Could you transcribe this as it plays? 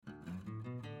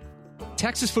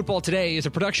Texas Football Today is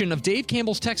a production of Dave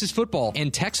Campbell's Texas Football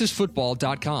and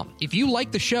TexasFootball.com. If you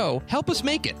like the show, help us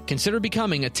make it. Consider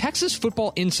becoming a Texas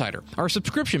Football Insider, our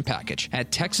subscription package at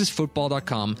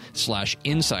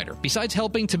TexasFootball.com/insider. Besides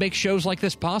helping to make shows like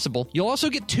this possible, you'll also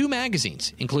get 2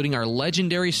 magazines, including our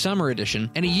legendary summer edition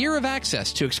and a year of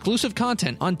access to exclusive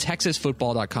content on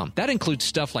TexasFootball.com. That includes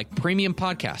stuff like premium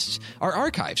podcasts, our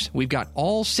archives. We've got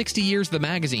all 60 years of the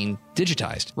magazine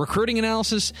digitized, recruiting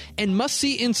analysis, and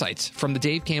must-see insights from the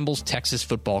Dave Campbell's Texas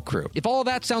Football crew. If all of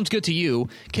that sounds good to you,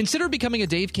 consider becoming a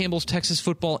Dave Campbell's Texas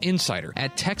Football Insider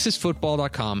at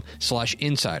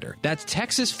TexasFootball.com/insider. That's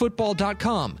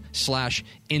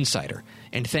TexasFootball.com/insider.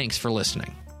 And thanks for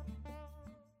listening.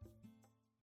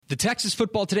 The Texas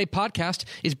Football Today podcast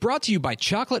is brought to you by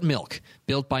Chocolate Milk,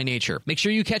 built by nature. Make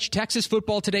sure you catch Texas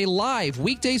Football Today live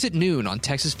weekdays at noon on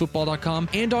TexasFootball.com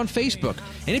and on Facebook.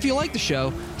 And if you like the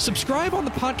show, subscribe on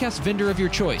the podcast vendor of your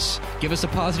choice. Give us a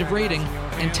positive rating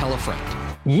and tell a friend.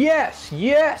 Yes,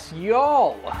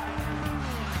 y'all.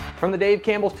 From the Dave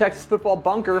Campbell's Texas Football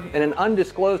bunker in an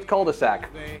undisclosed cul-de-sac,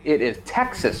 it is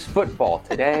Texas Football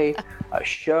Today, a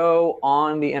show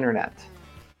on the internet.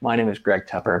 My name is Greg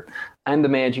Tupper. I'm the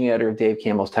managing editor of Dave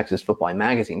Campbell's Texas Football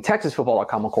magazine,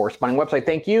 TexasFootball.com, a corresponding website.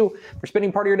 Thank you for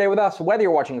spending part of your day with us, whether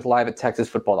you're watching us live at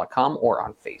TexasFootball.com or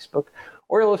on Facebook,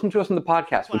 or you're listening to us on the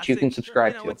podcast, which you can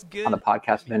subscribe to on the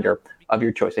podcast vendor of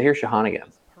your choice. I hear Shahan again.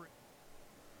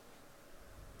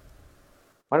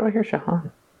 Why do I hear Shahan?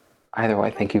 Either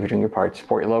way, thank you for doing your part.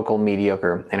 Support your local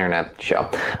mediocre internet show.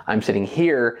 I'm sitting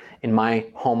here in my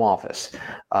home office,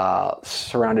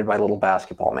 surrounded by little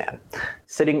basketball man.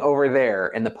 Sitting over there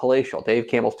in the palatial Dave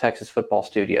Campbell's Texas Football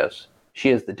studios,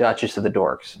 she is the Duchess of the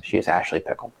Dorks. She is Ashley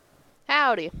Pickle.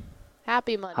 Howdy.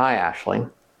 Happy Monday. Hi, Ashley.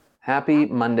 Happy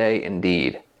Monday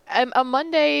indeed. A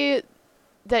Monday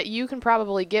that you can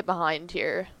probably get behind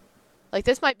here. Like,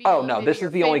 this might be... Oh, no, this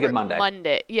is the only good Monday.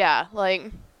 Monday. Yeah,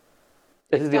 like...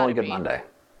 This is the only good Monday.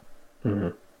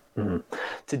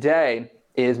 Today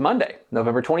is Monday,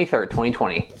 November 23rd,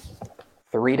 2020.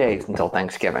 3 days until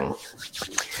Thanksgiving.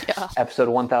 Yeah. Episode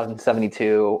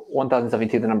 1072,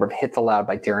 the number of hits allowed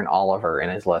by Darren Oliver in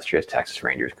his illustrious Texas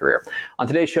Rangers career. On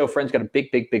today's show, friends, got a big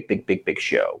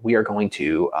show. We are going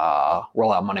to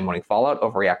roll out Monday Morning Fallout,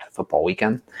 overreact to the football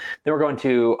weekend. Then we're going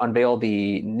to unveil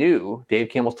the new Dave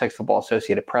Campbell's Texas Football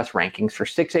Associated Press rankings for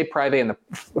 6A, Private, and the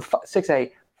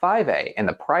 6A, 5A, and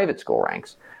the private school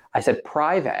ranks. I said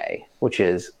Private, which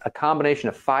is a combination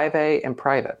of 5A and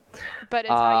private. But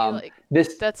it's how you like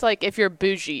this. That's like if you're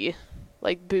bougie,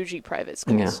 like bougie private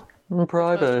schools. Yeah,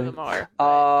 private. Most of them are.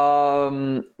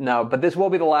 No, but this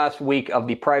will be the last week of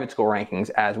the private school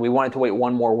rankings, as we wanted to wait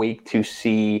one more week to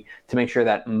make sure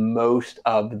that most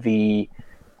of the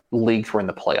leagues were in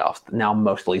the playoffs. Now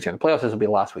most leagues are in the playoffs. This will be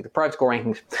the last week of the private school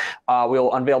rankings.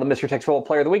 We'll unveil the Mr. Texas Football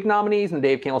Player of the Week nominees and the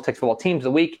Dave Campbell's Texas Football Teams of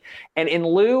the Week. And in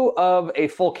lieu of a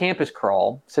full campus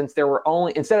crawl, since there were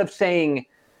only, instead of saying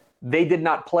they did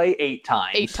not play 8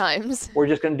 times, we're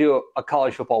just going to do a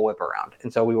college football whip around.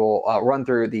 And so we will run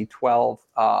through the 3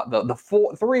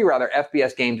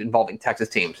 FBS games involving Texas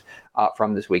teams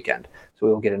from this weekend. So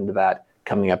we will get into that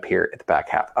coming up here at the back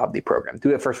half of the program. Do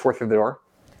it first 4 through the door.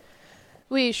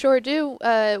 We sure do.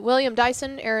 William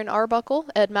Dyson, Aaron Arbuckle,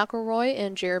 Ed McElroy,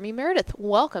 and Jeremy Meredith.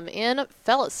 Welcome in,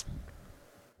 fellas.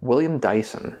 William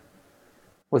Dyson.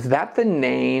 Was that the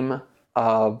name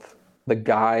of the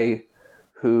guy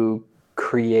who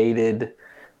created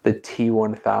the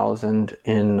T-1000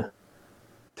 in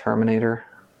Terminator?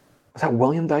 Was that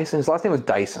William Dyson? His last name was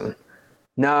Dyson.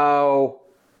 No.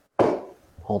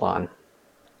 Hold on.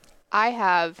 I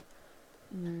have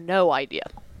no idea.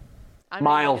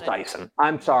 Miles Dyson.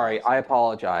 I'm sorry. I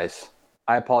apologize.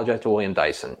 I apologize to William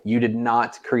Dyson. You did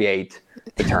not create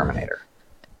the Terminator.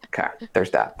 Okay, there's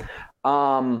that.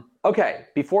 Okay,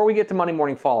 before we get to Monday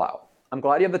Morning Fallout, I'm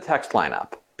glad you have the text line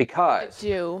up because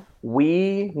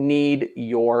we need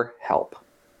your help.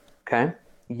 Okay?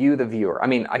 You, the viewer. I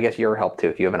mean, I guess your help too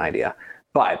if you have an idea.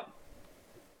 But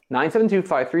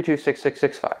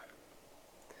 972-532-6665.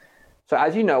 So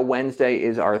as you know, Wednesday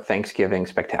is our Thanksgiving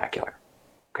Spectacular.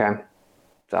 Okay?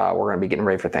 We're going to be getting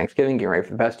ready for Thanksgiving, getting ready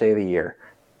for the best day of the year,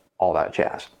 all that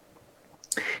jazz.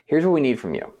 Here's what we need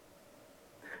from you.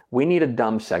 We need a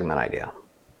dumb segment idea.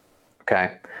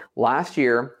 Okay? Last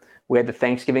year, we had the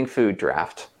Thanksgiving food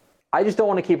draft. I just don't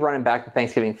want to keep running back the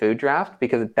Thanksgiving food draft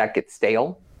because that gets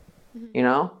stale. You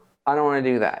know? I don't want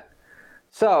to do that.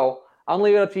 So, I'll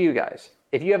leave it up to you guys.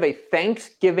 If you have a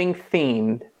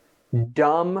Thanksgiving-themed,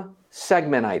 dumb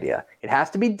segment idea. It has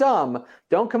to be dumb.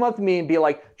 Don't come up to me and be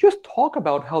like, just talk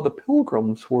about how the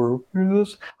Pilgrims were.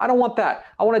 I don't want that.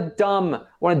 I want a dumb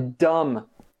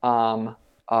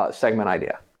segment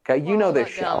idea. Okay, you know this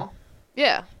show. Dumb.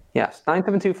 Yeah. Yes,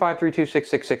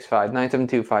 972-532-6665,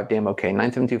 972-5-DAMN-OK,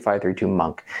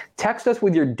 972-532-MONK. Text us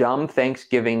with your dumb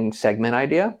Thanksgiving segment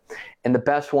idea, and the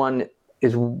best one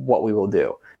is what we will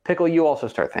do. Pickle, you also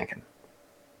start thinking.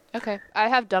 Okay, I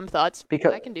have dumb thoughts.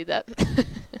 Because I can do that.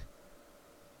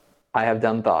 I have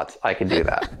dumb thoughts. I can do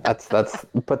that. That's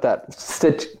put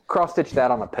that cross stitch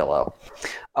that on a pillow.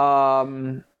 All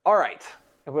right.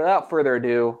 And without further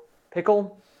ado,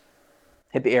 Pickle,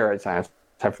 hit the arrow sign. It's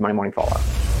time for Monday Morning Fallout.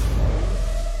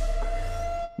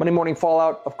 Monday Morning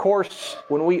Fallout, of course,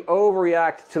 when we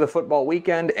overreact to the football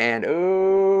weekend, and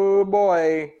oh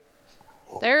boy,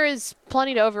 there is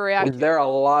plenty to overreact. Is there a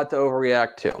lot to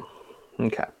overreact to?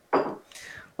 Okay.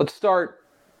 Let's start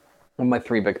with my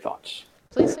three big thoughts.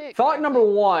 Please say it. Thought number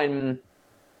one.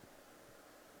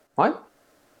 What?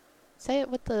 Say it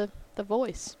with the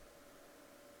voice.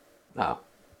 Oh.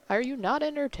 Are you not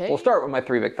entertained? We'll start with my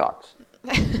three big thoughts.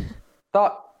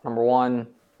 Thought number one.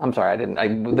 I'm sorry,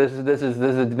 this is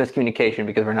miscommunication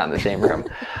because we're not in the same room.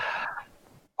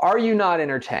 Are you not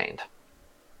entertained?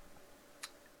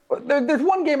 There's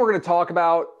one game we're going to talk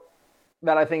about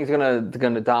that I think is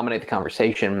going to dominate the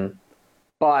conversation,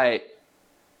 but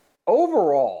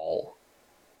overall,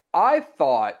 I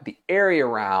thought the area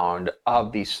round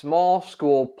of the small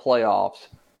school playoffs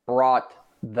brought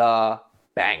the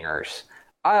bangers.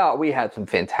 I thought we had some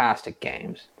fantastic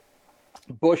games.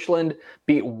 Bushland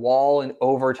beat Wall in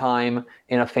overtime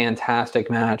in a fantastic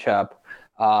matchup.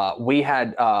 We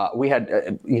had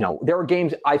there were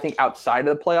games I think outside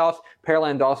of the playoffs.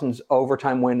 Pearland Dawson's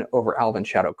overtime win over Alvin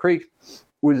Shadow Creek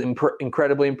was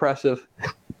incredibly impressive.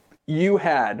 You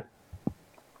had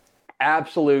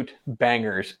absolute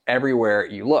bangers everywhere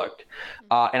you looked.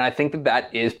 And I think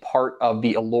that is part of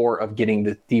the allure of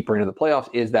getting deeper into the playoffs,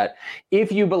 is that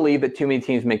if you believe that too many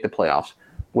teams make the playoffs,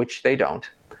 which they don't,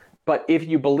 but if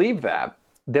you believe that,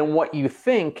 then what you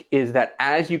think is that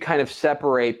as you kind of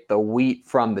separate the wheat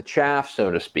from the chaff, so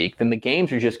to speak, then the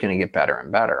games are just going to get better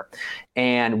and better.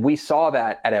 And we saw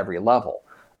that at every level.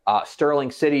 Sterling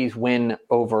City's win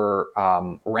over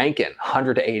Rankin,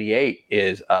 100-88,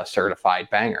 is a certified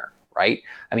banger, right?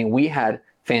 I mean, we had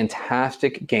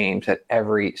fantastic games at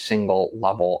every single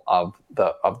level of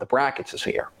the brackets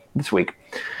this week.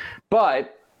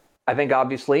 But I think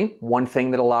obviously one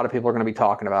thing that a lot of people are going to be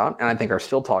talking about, and I think are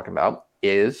still talking about,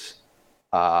 is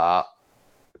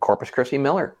Corpus Christi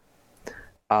Miller.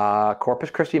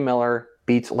 Corpus Christi Miller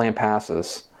beats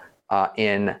Lampasas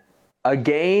in a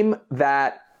game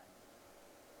that,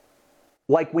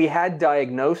 like, we had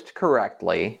diagnosed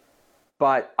correctly,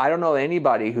 but I don't know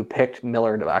anybody who picked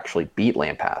Miller to actually beat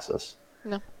Lampasas.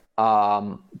 No.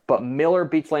 But Miller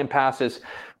beats Lampasas.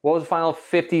 What was the final?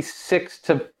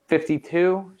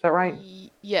 56-52? Is that right?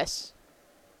 Yes.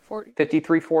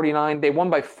 53-49. They won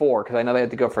by 4 because I know they had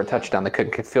to go for a touchdown. They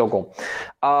couldn't kick field goal.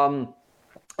 And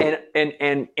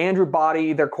Andrew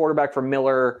Body, their quarterback for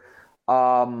Miller,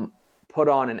 put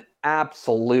on an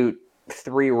absolute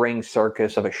 3-ring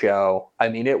circus of a show. I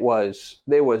mean, it was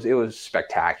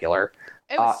spectacular.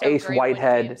 It was so Ace great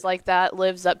Whitehead, when games like that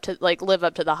live up to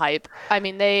the hype. I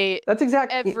mean, that's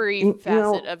exactly every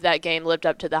facet of that game lived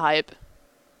up to the hype.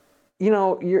 You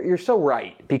know, you're so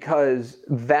right, because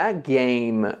that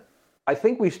game, I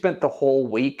think we spent the whole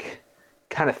week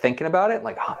kind of thinking about it,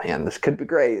 like, oh man, this could be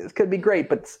great. This could be great.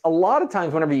 But a lot of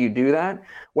times whenever you do that,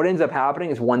 what ends up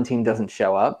happening is one team doesn't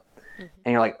show up. Mm-hmm.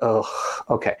 And you're like, ugh,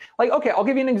 okay. Like, okay, I'll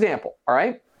give you an example, all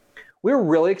right? We were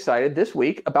really excited this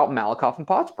week about Malakoff and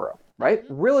Pottsboro, right?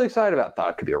 Mm-hmm. Really excited about it.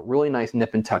 Thought it could be a really nice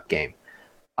nip and tuck game.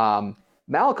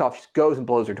 Malakoff just goes and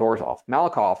blows their doors off.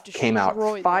 Malakoff came out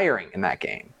firing in that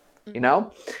game. You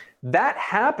know, that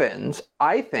happens,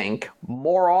 I think,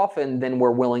 more often than we're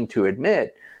willing to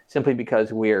admit, simply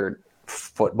because we're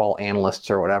football analysts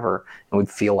or whatever, and we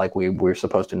feel like we're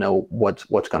supposed to know what's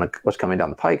coming down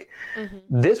the pike. Mm-hmm.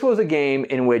 This was a game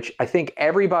in which I think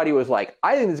everybody was like,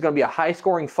 I think this is going to be a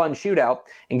high-scoring, fun shootout.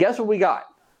 And guess what we got?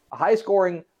 A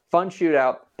high-scoring, fun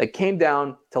shootout that came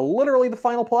down to literally the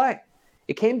final play.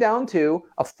 It came down to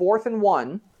a 4th and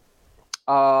 1.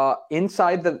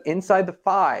 Inside the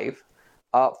 5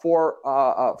 for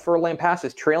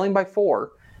Lampasas, trailing by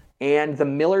 4, and the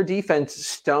Miller defense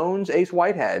stones Ace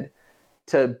Whitehead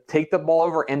to take the ball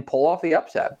over and pull off the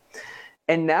upset.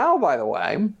 And now, by the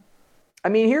way, I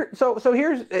mean, here's,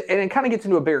 and it kind of gets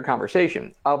into a bigger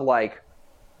conversation of, like,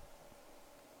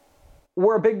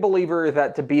 we're a big believer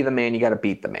that to be the man, you got to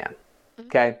beat the man.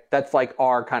 Okay, that's like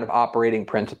our kind of operating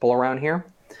principle around here.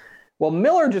 Well,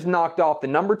 Miller just knocked off the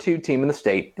number 2 team in the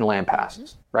state in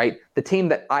Lampasas, right? The team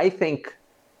that I think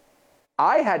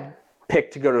I had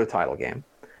picked to go to a title game.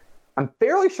 I'm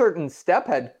fairly certain Step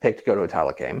had picked to go to a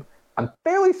title game. I'm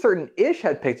fairly certain Ish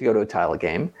had picked to go to a title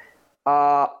game.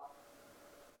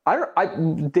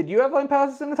 Did you have lane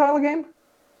passes in the title game?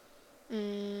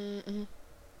 Mm-hmm.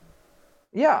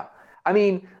 Yeah. I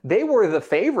mean, they were the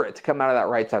favorite to come out of that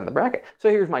right side of the bracket. So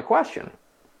here's my question.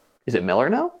 Is it Miller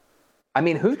now? I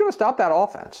mean, who's going to stop that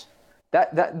offense?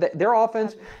 That their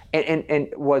offense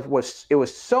and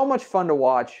was so much fun to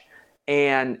watch.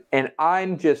 And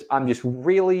I'm just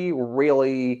really,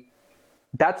 really,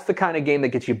 that's the kind of game that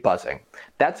gets you buzzing.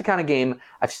 That's the kind of game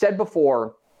I've said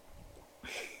before.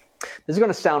 This is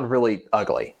going to sound really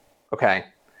ugly, okay?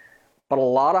 But a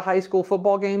lot of high school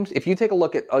football games, if you take a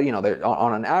look at, they're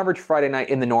on an average Friday night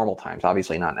in the normal times,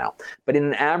 obviously not now, but in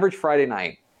an average Friday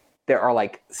night, there are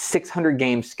like 600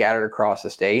 games scattered across the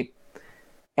state.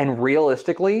 And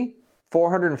realistically,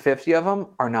 450 of them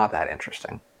are not that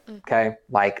interesting, okay?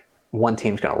 Like, one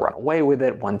team's going to run away with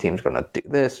it. One team's going to do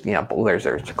this.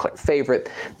 There's a clear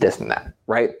favorite, this and that,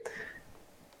 right?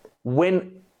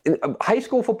 When high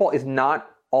school football is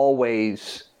not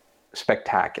always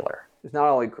spectacular. It's not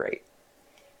always great.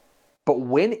 But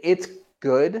when it's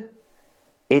good,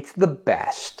 it's the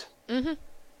best. Mm-hmm.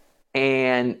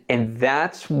 And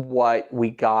that's what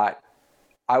we got,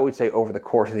 I would say, over the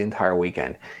course of the entire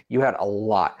weekend. You had a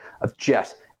lot of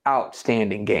just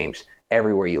outstanding games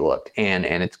everywhere you looked, and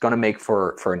it's going to make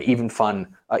for an even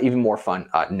more fun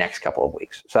next couple of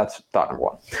weeks. So that's thought number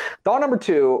one. Thought number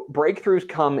two: breakthroughs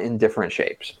come in different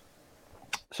shapes.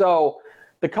 So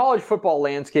the college football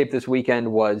landscape this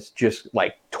weekend was just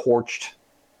like torched.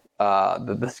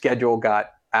 The schedule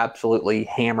got absolutely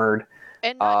hammered,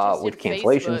 and not just with in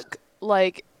cancellations.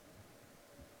 Facebook,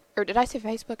 or did I say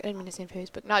Facebook? I didn't mean to say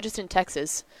Facebook. Not just in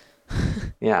Texas.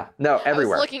 Yeah, no,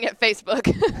 everywhere. I was looking at Facebook.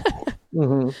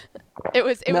 Mm-hmm. It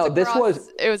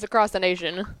was across the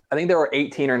nation. I think there were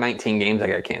 18 or 19 games that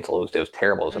got canceled. It was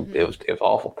terrible. It was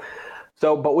awful.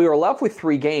 So, but we were left with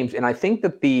 3 games, and I think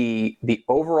that the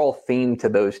overall theme to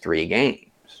those 3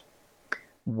 games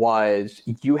was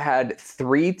you had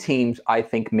 3 teams, I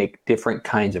think, make different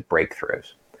kinds of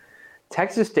breakthroughs.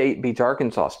 Texas State beats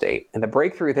Arkansas State, and the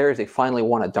breakthrough there is they finally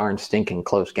won a darn stinking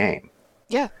close game.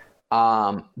 Yeah.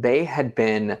 They had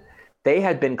been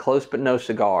close but no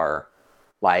cigar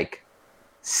like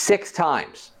 6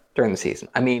 times during the season.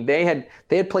 I mean, they had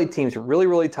played teams really,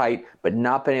 really tight, but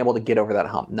not been able to get over that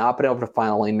hump, not been able to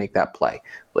finally make that play.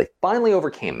 But they finally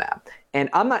overcame that. And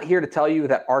I'm not here to tell you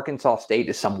that Arkansas State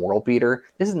is some world beater.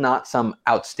 This is not some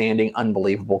outstanding,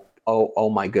 unbelievable, oh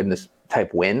my goodness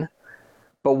type win.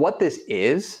 But what this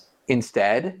is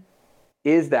instead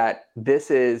is that this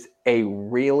is a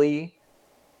really,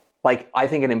 I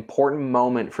think, an important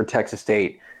moment for Texas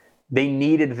State. They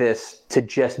needed this to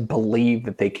just believe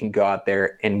that they can go out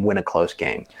there and win a close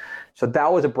game. So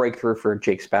that was a breakthrough for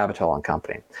Jake Spavital and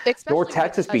company. North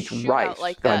Texas beats Rice.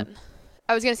 Like that.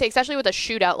 I was going to say, especially with a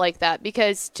shootout like that,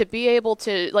 because to be able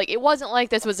to, it wasn't like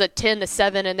this was a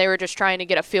 10-7 and they were just trying to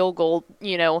get a field goal.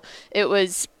 It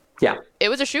was a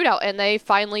shootout, and they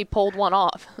finally pulled one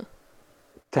off.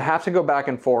 To have to go back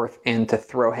and forth and to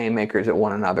throw haymakers at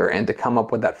one another and to come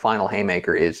up with that final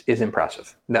haymaker is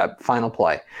impressive. That final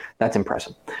play, that's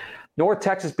impressive. North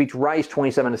Texas beats Rice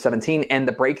 27-17, and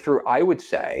the breakthrough, I would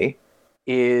say,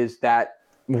 is that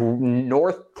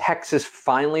North Texas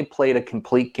finally played a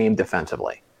complete game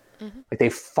defensively. Mm-hmm. They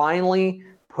finally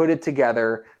put it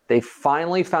together. They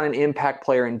finally found an impact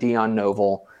player in Dion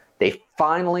Noble. They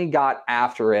finally got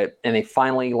after it, and they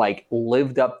finally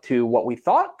lived up to what we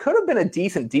thought could have been a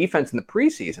decent defense in the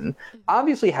preseason.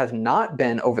 Obviously has not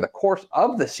been over the course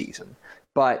of the season,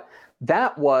 but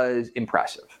that was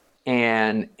impressive.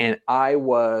 And I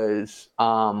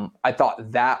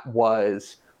thought that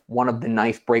was one of the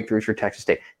nice breakthroughs for Texas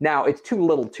State. Now, it's too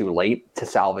little too late to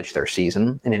salvage their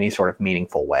season in any sort of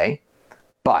meaningful way.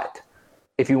 But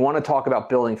if you want to talk about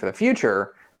building for the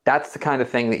future, that's the kind of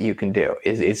thing that you can do,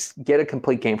 is get a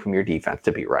complete game from your defense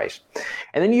to beat Rice.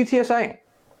 And then UTSA.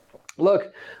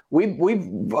 Look, we've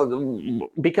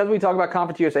because we talk about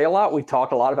Conference USA a lot, we've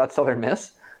talked a lot about Southern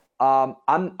Miss. I'm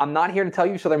not here to tell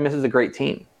you Southern Miss is a great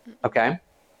team, okay?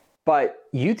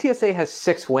 But UTSA has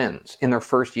 6 wins in their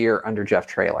first year under Jeff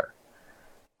Traylor.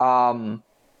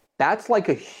 That's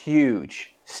a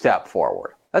huge step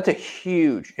forward. That's a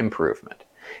huge improvement.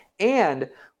 And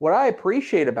what I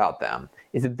appreciate about them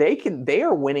is that they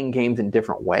are winning games in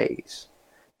different ways.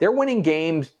 They're winning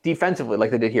games defensively like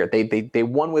they did here. They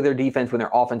won with their defense when their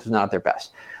offense was not at their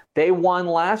best. They won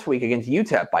last week against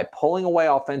UTEP by pulling away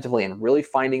offensively and really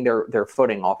finding their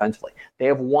footing offensively. They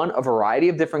have won a variety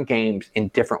of different games in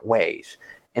different ways,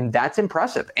 and that's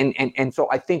impressive. And so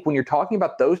I think when you're talking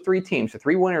about those 3 teams, the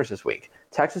 3 winners this week,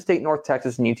 Texas State, North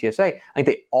Texas, and UTSA, I think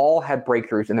they all had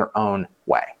breakthroughs in their own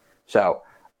way. So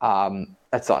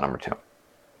that's thought number 2.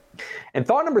 And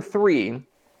thought number 3,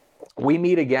 we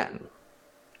meet again.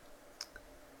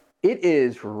 It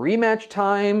is rematch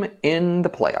time in the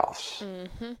playoffs.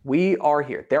 Mm-hmm. We are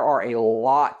here. There are a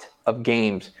lot of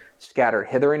games scattered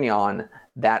hither and yon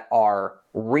that are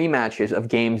rematches of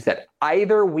games that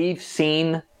either we've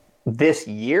seen this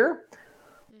year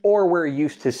or we're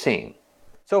used to seeing.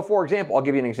 So, for example, I'll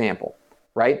give you an example,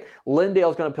 right?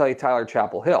 Lindale's going to play Tyler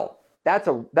Chapel Hill.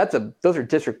 Those are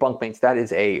district bunkmates. That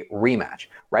is a rematch,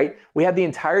 right? We had the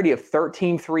entirety of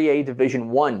 13 3A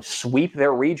Division I sweep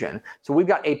their region. So we've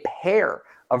got a pair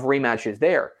of rematches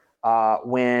there.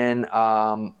 Did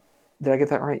I get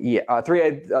that right? Yeah.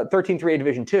 13 3A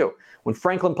Division II. When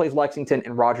Franklin plays Lexington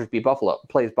and Rogers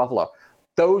plays Buffalo.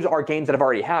 Those are games that have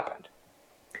already happened.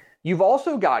 You've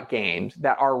also got games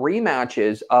that are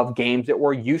rematches of games that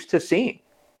we're used to seeing,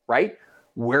 right?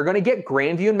 We're going to get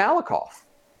Grandview and Malakoff.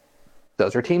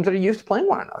 Those are teams that are used to playing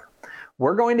one another.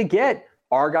 We're going to get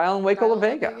Argyle and Waco La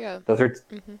Vega. Yeah. Those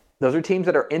are teams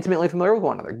that are intimately familiar with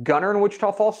one another. Gunner and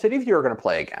Wichita Falls City View are going to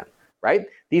play again, right?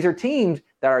 These are teams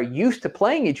that are used to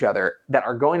playing each other that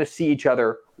are going to see each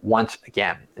other once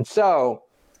again. And so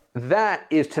that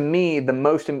is, to me,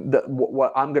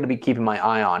 what I'm going to be keeping my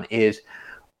eye on is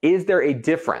there a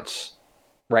difference,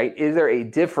 right? Is there a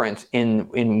difference in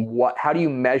how do you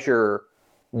measure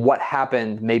what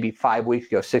happened maybe 5 weeks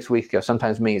ago, 6 weeks ago,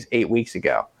 sometimes maybe 8 weeks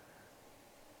ago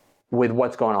with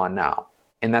what's going on now?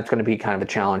 And that's going to be kind of a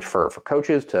challenge for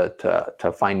coaches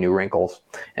to find new wrinkles.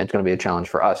 And it's going to be a challenge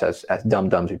for us as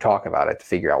dum-dums who talk about it to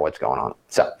figure out what's going on.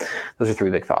 So those are 3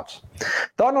 big thoughts.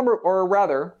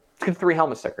 Let's get 3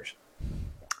 helmet stickers.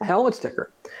 Helmet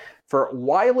sticker for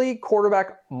Wiley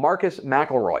quarterback Marcus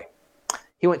McElroy.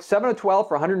 He went 7 of 12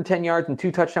 for 110 yards and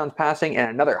 2 touchdowns passing, and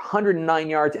another 109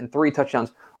 yards and 3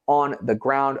 touchdowns on the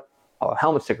ground. A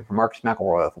helmet sticker for Marcus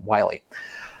McElroy of Wiley.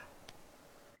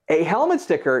 A helmet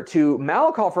sticker to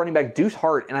Malakoff running back Deuce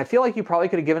Hart, and I feel like you probably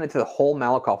could have given it to the whole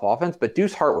Malakoff offense, but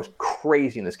Deuce Hart was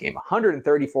crazy in this game.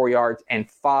 134 yards and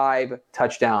 5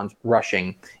 touchdowns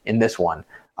rushing in this one,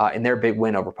 in their big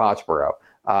win over Pottsboro.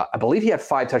 I believe he had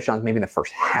 5 touchdowns maybe in the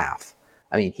first half.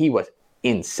 I mean, he was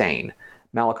insane.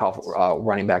 Malakoff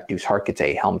running back Deuce Hart gets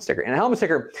a helmet sticker. And a helmet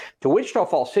sticker to Wichita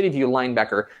Falls City View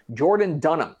linebacker Jordan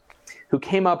Durham,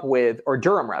 came up with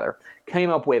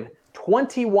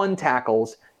 21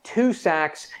 tackles, 2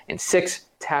 sacks, and 6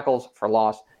 tackles for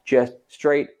loss. Just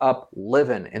straight up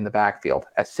living in the backfield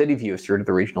as City View is through to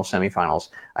the regional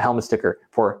semifinals. A helmet sticker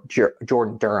for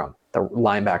Jordan Durham, the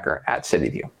linebacker at City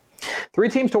View. 3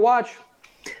 teams to watch.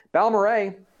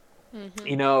 Balmorhea.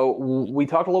 Mm-hmm. We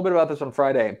talked a little bit about this on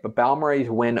Friday, but Balmorhea's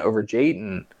win over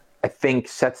Jayton, I think,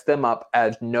 sets them up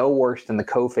as no worse than the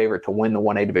co-favorite to win the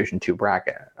 1A Division II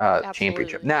bracket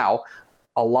championship. Now,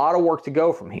 a lot of work to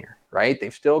go from here, right?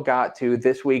 They've still got to,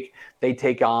 this week, they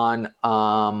take on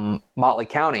Motley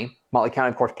County. Motley County,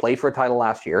 of course, played for a title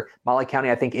last year. Motley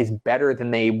County, I think, is better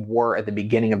than they were at the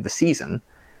beginning of the season.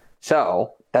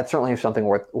 So that's certainly something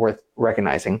worth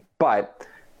recognizing. But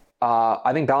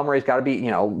I think Balmorhea's got to be,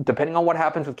 depending on what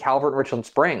happens with Calvert and Richland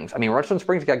Springs. I mean, Richland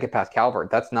Springs got to get past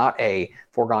Calvert. That's not a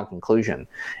foregone conclusion.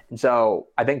 And so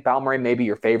I think Balmorhea may be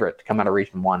your favorite to come out of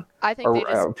Region 1. I think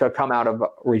to come out of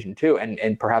Region 2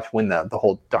 and perhaps win the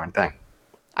whole darn thing.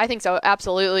 I think so,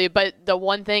 absolutely. But the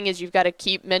one thing is you've got to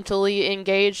keep mentally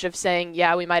engaged of saying,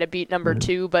 yeah, we might have beat number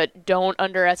 2, but don't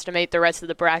underestimate the rest of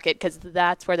the bracket because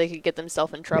that's where they could get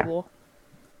themselves in trouble.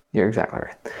 Yeah. You're exactly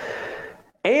right.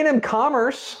 A&M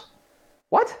Commerce.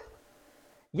 What?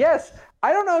 Yes,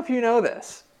 I don't know if you know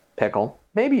this, Pickle.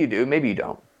 Maybe you do, maybe you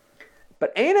don't.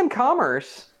 But A&M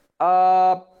Commerce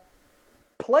played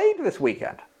this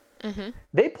weekend. Mm-hmm.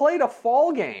 They played a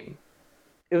fall game.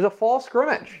 It was a fall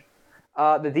scrimmage.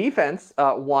 The defense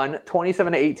won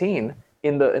 27-18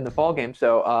 in the fall game.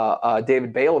 So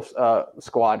David Bailiff's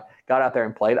squad got out there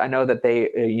and played. I know that they,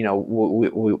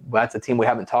 that's a team we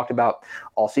haven't talked about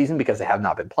all season because they have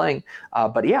not been playing.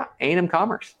 But yeah, A&M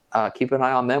Commerce. Keep an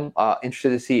eye on them. Interested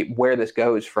to see where this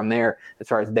goes from there as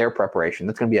far as their preparation.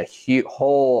 That's going to be a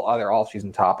whole other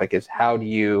all-season topic is how do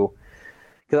you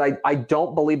 – because I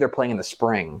don't believe they're playing in the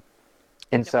spring.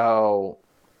 And so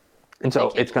it's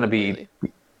going to be –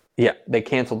 yeah, they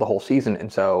canceled the whole season.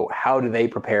 And so how do they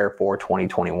prepare for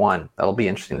 2021? That'll be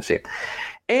interesting to see.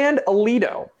 And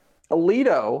Aledo.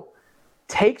 Aledo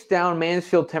takes down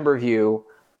Mansfield Timberview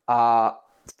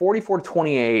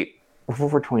 44-28 or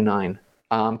 44-29.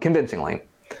 Convincingly,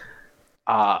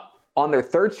 on their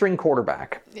third-string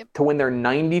quarterback to win their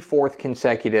 94th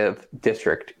consecutive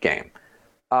district game.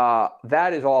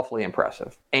 That is awfully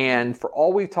impressive. And for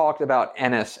all we've talked about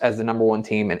Ennis as the number one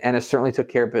team, and Ennis certainly took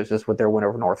care of business with their win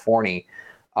over North Forney,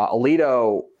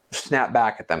 Aledo snapped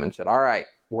back at them and said, all right,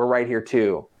 we're right here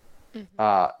too,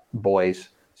 boys.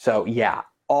 So, yeah,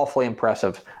 awfully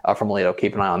impressive from Aledo.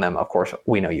 Keep an eye on them. Of course,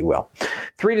 we know you will.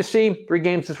 3 to see, 3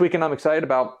 games this weekend I'm excited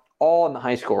about, all in the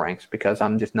high school ranks because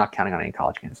I'm just not counting on any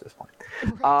college games at this point.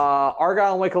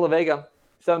 Argyle and Waco La Vega,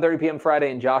 7:30 p.m. Friday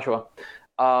in Joshua.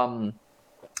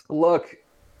 Look,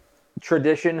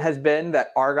 tradition has been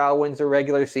that Argyle wins the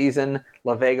regular season,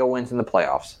 La Vega wins in the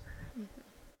playoffs.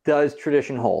 Does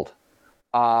tradition hold?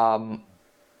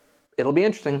 It'll be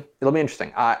interesting.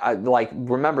 I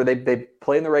remember they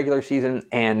played in the regular season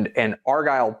and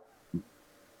Argyle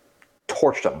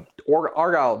torched them.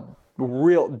 Argyle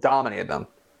dominated them.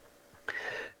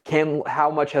 How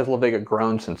much has La Vega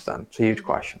grown since then? It's a huge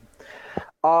question.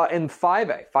 In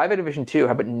 5A Division II,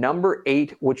 how about number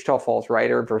 8 Wichita Falls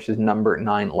Rider versus number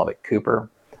 9 Lubbock Cooper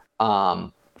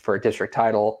for a district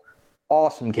title?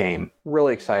 Awesome game.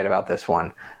 Really excited about this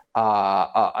one.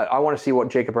 I want to see what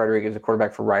Jacob Rodriguez, the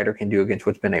quarterback for Rider, can do against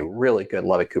what's been a really good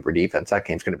Lubbock Cooper defense. That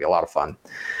game's going to be a lot of fun.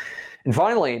 And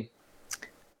finally,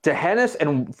 D'Hanis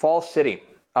and Falls City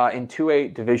in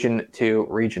 2A Division II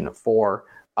Region 4.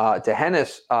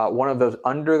 D'Hanis, one of those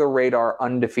under-the-radar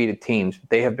undefeated teams,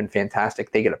 they have been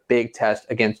fantastic. They get a big test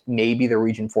against maybe the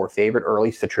Region 4 favorite, or at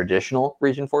least the traditional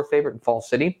Region 4 favorite in Falls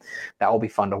City. That will be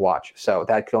fun to watch. So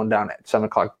that's going down at 7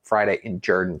 o'clock Friday in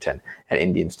Jourdanton at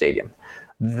Indian Stadium.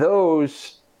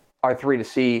 Those are 3 to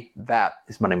see. That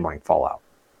is Monday Morning Fallout.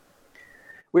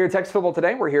 We are Texas Football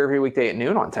Today. We're here every weekday at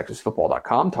noon on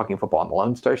TexasFootball.com, talking football in the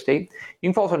Lone Star State. You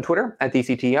can follow us on Twitter at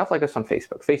DCTF, like us on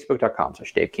Facebook,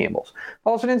 Facebook.com/Dave Campbell's.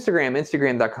 Follow us on Instagram,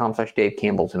 Instagram.com/Dave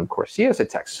Campbell's, and of course, see us at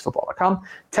TexasFootball.com.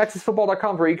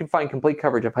 TexasFootball.com is where you can find complete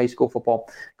coverage of high school football,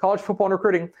 college football, and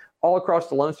recruiting all across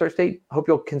the Lone Star State. Hope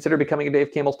you'll consider becoming a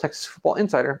Dave Campbell's Texas Football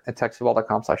Insider at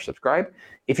TexasFootball.com/subscribe.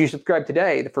 If you subscribe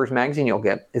today, the first magazine you'll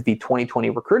get is the 2020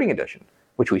 Recruiting Edition,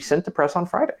 which we sent to press on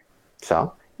Friday.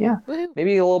 So, yeah,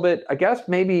 maybe a little bit, I guess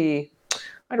maybe I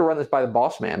had to run this by the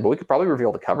boss man, but we could probably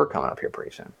reveal the cover coming up here pretty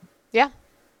soon. Yeah,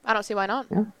 I don't see why not.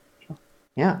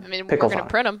 Yeah. I mean, Pickles we're going to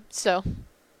print them, so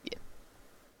yeah.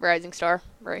 Rising Star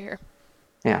right here.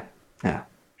 Yeah.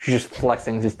 She's just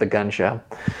flexing just the gun show.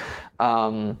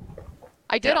 I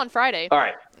did on Friday. All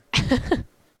right.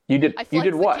 You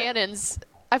did what? Cannons.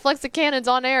 I flexed the cannons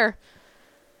on air.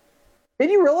 Did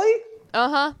you really?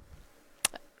 Uh-huh.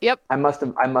 Yep. I must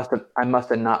have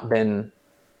not been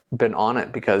on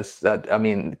it because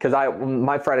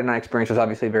my Friday night experience was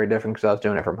obviously very different because I was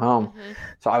doing it from home,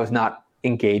 so I was not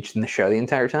engaged in the show the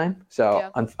entire time. So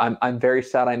yeah. I'm very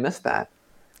sad I missed that.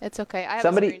 It's okay. I have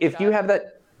somebody, if you have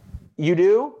that, you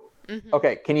do. Mm-hmm.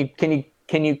 Okay. Can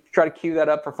you try to cue that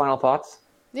up for final thoughts?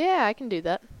 Yeah, I can do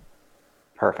that.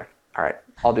 Perfect. All right.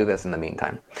 I'll do this in the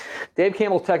meantime. Dave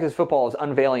Campbell's Texas Football is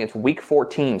unveiling its Week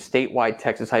 14 statewide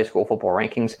Texas high school football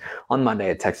rankings on Monday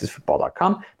at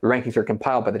TexasFootball.com. The rankings are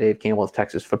compiled by the Dave Campbell's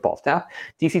Texas football staff.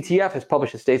 DCTF has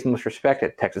published the state's most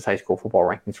respected Texas high school football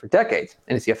rankings for decades,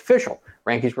 and is the official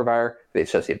rankings provider for the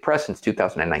Associated Press since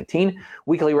 2019.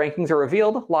 Weekly rankings are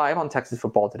revealed live on Texas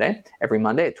Football Today every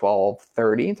Monday at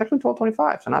 12:30. It's actually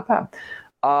 12:25, so not bad.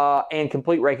 And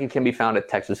complete rankings can be found at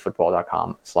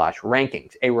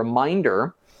TexasFootball.com/rankings. A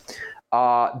reminder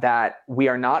that we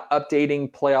are not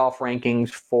updating playoff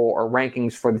rankings for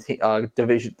the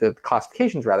division, the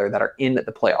classifications rather, that are in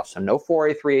the playoffs. So no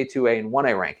 4A, 3A, 2A, and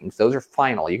 1A rankings. Those are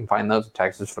final. You can find those at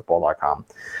TexasFootball.com.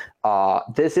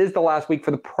 This is the last week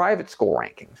for the private school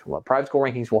rankings. Well, private school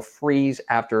rankings will freeze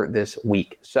after this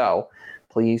week. So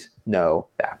please know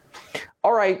that.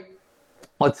 All right,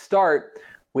 let's start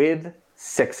with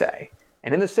 6A.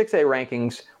 And in the 6A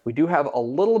rankings, we do have a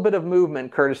little bit of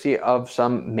movement courtesy of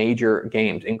some major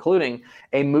games, including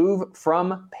a move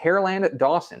from Pearland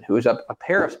Dawson, who is up a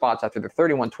pair of spots after their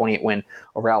 31-28 win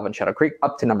over Alvin Shadow Creek,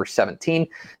 up to number 17.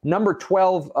 Number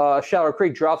 12, Shadow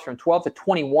Creek drops from 12 to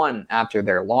 21 after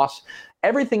their loss.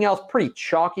 Everything else pretty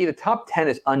chalky. The top 10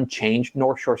 is unchanged.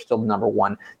 North Shore still number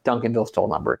 1. Duncanville still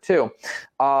number 2.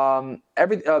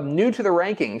 New to the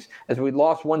rankings, as we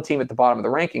lost one team at the bottom of the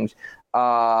rankings.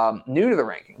 New to the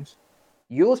rankings,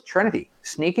 Euless Trinity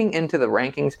sneaking into the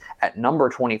rankings at number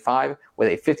 25 with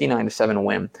a 59-7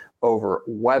 win over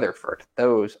Weatherford.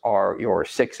 Those are your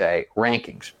 6A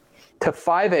rankings. To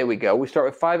 5A we go. We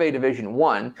start with 5A Division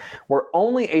I, where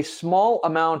only a small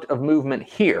amount of movement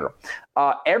here.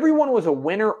 Everyone was a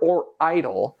winner or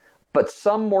idle, but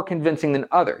some more convincing than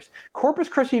others. Corpus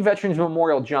Christi Veterans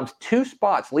Memorial jumps 2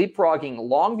 spots, leapfrogging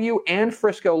Longview and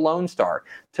Frisco Lone Star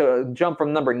to jump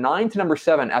from number 9 to number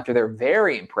 7 after their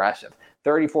very impressive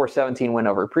 34-17 win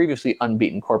over previously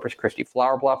unbeaten Corpus Christi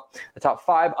Flower Bluff. The top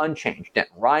 5 unchanged: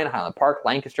 Denton Ryan, Highland Park,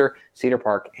 Lancaster, Cedar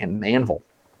Park, and Manville.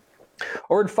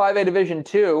 Over in 5A Division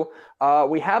 2,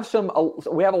 we have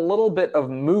a little bit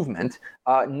of movement.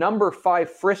 Number 5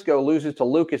 Frisco loses to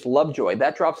Lucas Lovejoy.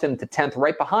 That drops him to 10th,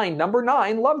 right behind number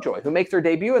 9 Lovejoy, who makes their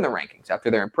debut in the rankings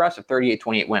after their impressive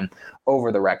 38-28 win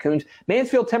over the Raccoons.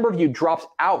 Mansfield Timberview drops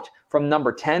out from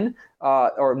number 10,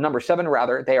 or number 7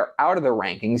 rather. They are out of the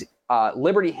rankings.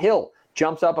 Liberty Hill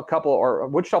jumps up a couple, or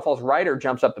Wichita Falls Rider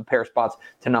jumps up a pair of spots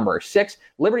to number 6.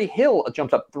 Liberty Hill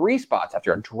jumps up 3 spots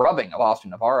after a drubbing of Austin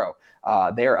Navarro.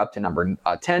 They are up to number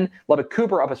 10. Lubbock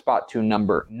Cooper up a spot to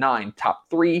number 9. Top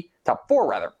 4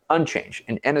 unchanged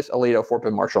in Ennis, Aledo, Fort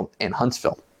Bend Marshall, and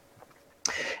Huntsville.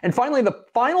 And finally, the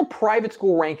final private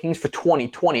school rankings for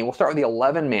 2020. We'll start with the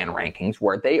 11-man rankings,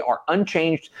 where they are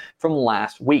unchanged from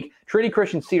last week. Trinity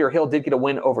Christian Cedar Hill did get a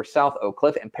win over South Oak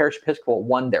Cliff, and Parish Episcopal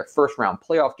won their first-round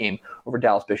playoff game over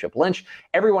Dallas Bishop Lynch.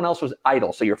 Everyone else was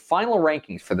idle. So your final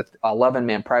rankings for the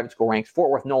 11-man private school ranks: Fort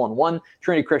Worth Nolan 1,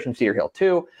 Trinity Christian Cedar Hill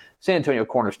 2, San Antonio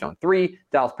Cornerstone 3,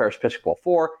 Dallas Parish Episcopal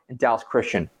 4, and Dallas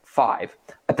Christian 5.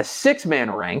 At the 6-man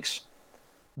ranks,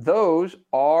 those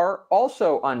are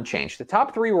also unchanged. The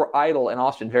top 3 were idle in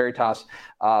Austin Veritas,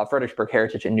 Fredericksburg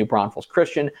Heritage, and New Braunfels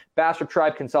Christian. Bastrop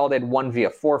Tribe consolidated 1 via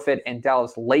forfeit, and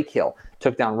Dallas Lake Hill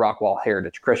took down Rockwall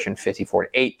Heritage Christian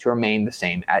 54-8 to remain the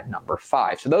same at number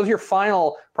 5. So those are your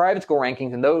final private school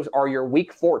rankings, and those are your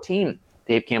Week 14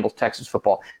 Dave Campbell's Texas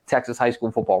High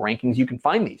School Football Rankings. You can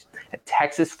find these at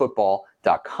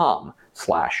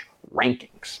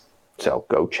texasfootball.com/rankings. So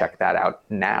go check that out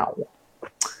now.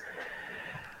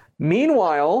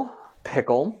 Meanwhile,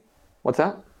 Pickle, what's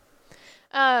that?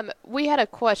 We had a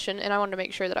question, and I wanted to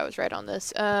make sure that I was right on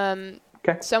this. Okay.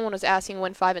 Someone was asking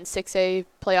when 5 and 6A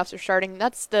playoffs are starting.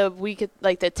 That's the week,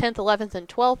 like the 10th, 11th, and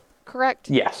 12th, correct?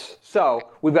 Yes. So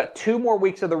we've got 2 more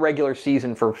weeks of the regular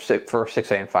season for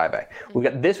 6A and 5A. Mm-hmm. We've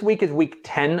got this week is week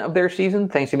 10 of their season.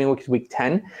 Thanksgiving week is week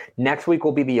 10. Next week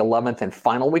will be the 11th and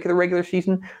final week of the regular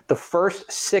season. The first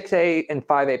 6A and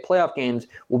 5A playoff games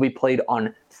will be played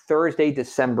on Thursday,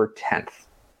 December 10th.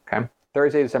 Okay.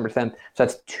 Thursday, December 10th. So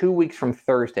that's 2 weeks from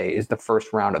Thursday is the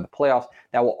first round of the playoffs.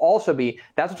 That will also be,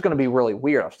 that's what's going to be really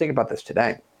weird. I was thinking about this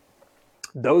today.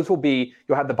 Those will be,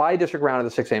 you'll have the bi-district round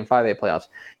of the 6A and 5A playoffs.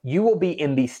 You will be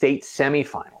in the state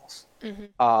semifinals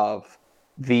of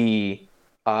the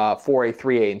 4A,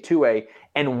 3A, and 2A.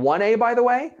 And 1A, by the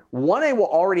way, 1A will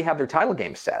already have their title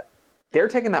game set. They're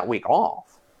taking that week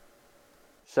off.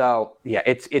 So, yeah,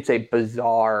 it's a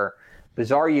bizarre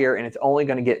year, and it's only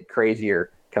going to get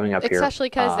crazier coming up here. Especially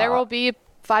because there will be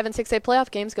 5 and 6A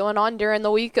playoff games going on during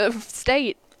the week of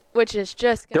state, which is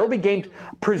just there will be games,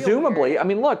 presumably. I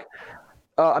mean, look,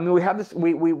 we have this.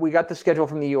 We got the schedule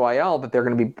from the UIL that they're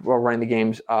going to be running the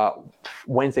games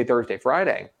Wednesday, Thursday,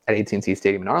 Friday at AT&T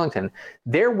Stadium in Arlington.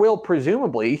 There will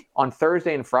presumably on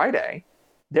Thursday and Friday,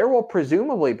 there will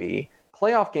presumably be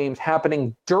playoff games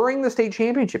happening during the state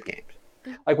championship games.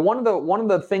 Like one of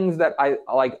the things that I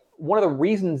like, one of the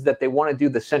reasons that they want to do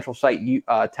the Central Site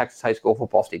Texas High School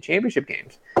Football State Championship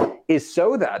games is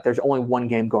so that there's only one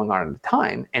game going on at a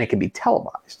time and it can be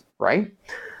televised, right?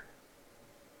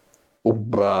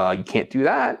 You can't do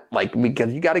that, like,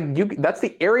 because that's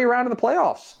the area round of the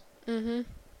playoffs. Mm-hmm.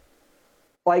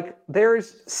 Like,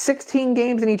 there's 16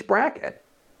 games in each bracket,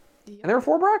 and there are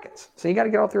 4 brackets, so you got to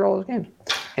get all through all those games.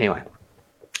 Anyway,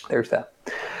 there's that.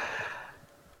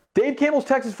 Dave Campbell's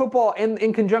Texas Football,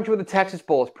 in conjunction with the Texas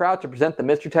Bowl, is proud to present the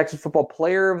Mr. Texas Football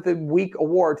Player of the Week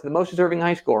award to the most deserving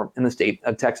high schooler in the state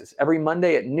of Texas. Every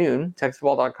Monday at noon,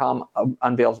 TexasFootball.com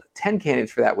unveils 10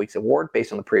 candidates for that week's award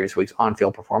based on the previous week's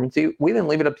on-field performance. We then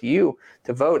leave it up to you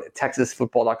to vote at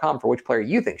TexasFootball.com for which player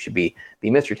you think should be the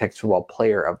Mr. Texas Football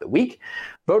Player of the Week.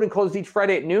 Voting closes each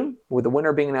Friday at noon, with the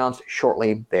winner being announced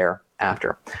shortly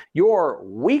thereafter. Your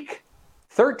Week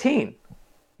 13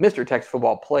 Mr. Texas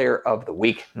Football Player of the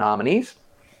Week nominees.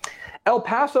 El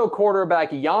Paso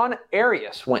quarterback Jan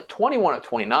Arias went 21 of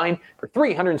 29 for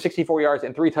 364 yards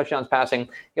and 3 touchdowns passing.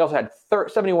 He also had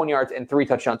 71 yards and 3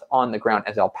 touchdowns on the ground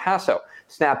as El Paso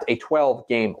snapped a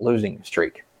 12-game losing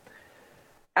streak.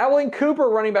 Abilene Cooper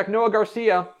running back Noah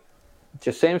Garcia,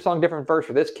 just same song, different verse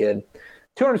for this kid.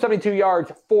 272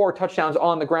 yards, 4 touchdowns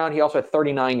on the ground. He also had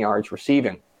 39 yards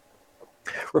receiving.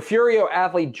 Refugio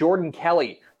athlete Jordan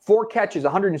Kelly, 4 catches,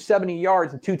 170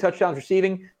 yards, and 2 touchdowns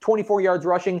receiving, 24 yards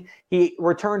rushing. He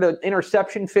returned an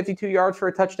interception, 52 yards for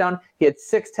a touchdown. He had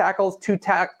 6 tackles, 2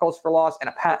 tackles for loss,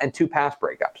 and 2 pass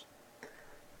breakups.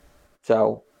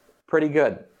 So, pretty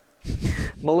good.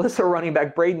 Melissa running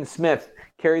back Braden Smith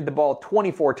carried the ball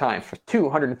 24 times for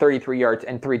 233 yards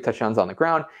and 3 touchdowns on the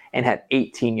ground and had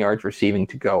 18 yards receiving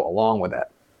to go along with it.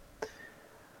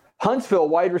 Huntsville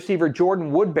wide receiver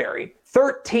Jordan Woodbury,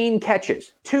 13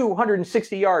 catches,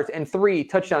 260 yards, and 3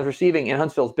 touchdowns receiving in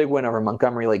Huntsville's big win over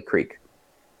Montgomery Lake Creek.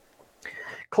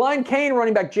 Klein Cain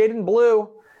running back Jaden Blue,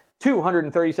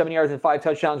 237 yards and 5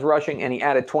 touchdowns rushing, and he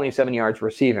added 27 yards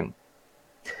receiving.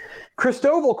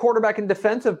 Christoval quarterback and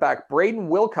defensive back Braden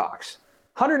Wilcox,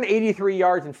 183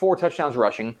 yards and 4 touchdowns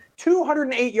rushing,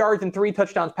 208 yards and 3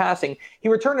 touchdowns passing. He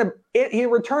returned a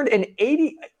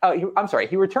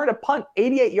punt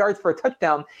 88 yards for a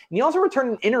touchdown, and he also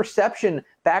returned an interception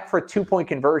back for a 2-point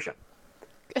conversion.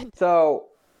 Good. So,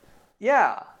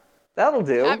 yeah, that'll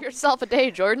do. Have yourself a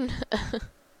day, Jordan.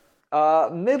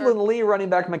 Midland Lee running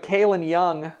back Michaelan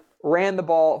Young ran the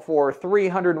ball for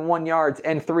 301 yards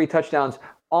and 3 touchdowns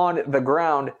on the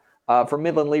ground for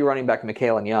Midland Lee running back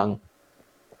Michaelan Young.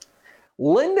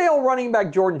 Lindale running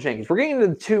back Jordan Jenkins. We're getting into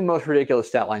the 2 most ridiculous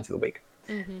stat lines of the week.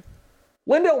 Mm-hmm.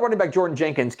 Lindale running back Jordan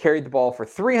Jenkins carried the ball for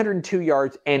 302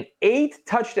 yards and 8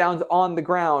 touchdowns on the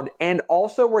ground and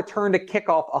also returned a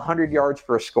kickoff 100 yards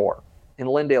for a score in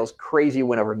Lindale's crazy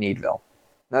win over Needville.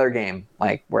 Another game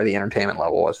where the entertainment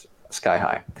level was sky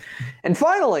high. And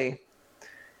finally,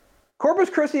 Corpus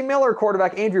Christi Miller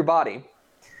quarterback Andrew Body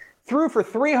threw for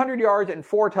 300 yards and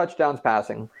 4 touchdowns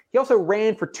passing. He also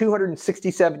ran for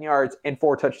 267 yards and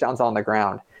 4 touchdowns on the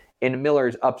ground in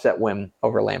Miller's upset win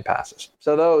over Lampasas.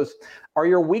 So those are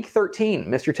your Week 13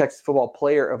 Mr. Texas Football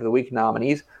Player of the Week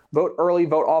nominees. Vote early,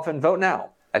 vote often, vote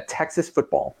now at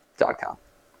texasfootball.com.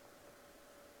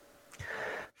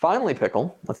 Finally,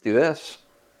 Pickle, let's do this.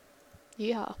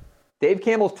 Yeah. Dave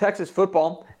Campbell's Texas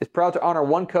Football is proud to honor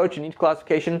one coach in each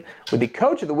classification with the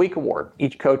Coach of the Week award.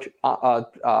 Each coach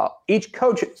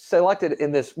selected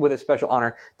in this with a special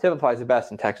honor typifies the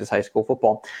best in Texas high school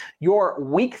football. Your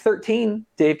Week 13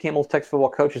 Dave Campbell's Texas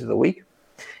Football Coaches of the Week.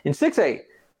 In 6A,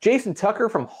 Jason Tucker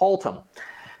from Haltom.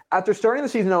 After starting the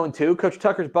season 0-2, Coach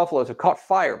Tucker's Buffaloes have caught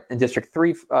fire in District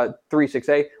 3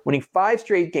 6A, winning 5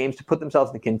 straight games to put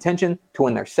themselves in contention to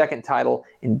win their second title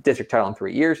in district title in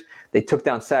 3 years. They took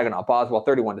down Saginaw Boswell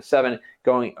 31-7,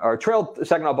 trailed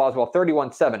Saginaw Boswell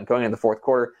 31-7 going into the fourth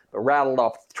quarter, but rattled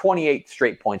off 28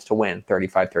 straight points to win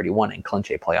 35-31 and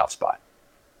clinch a playoff spot.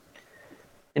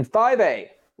 In 5A,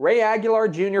 Ray Aguilar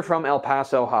Jr. from El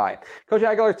Paso High. Coach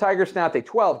Aguilar's Tigers snapped a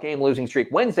 12-game losing streak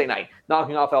Wednesday night,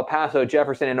 knocking off El Paso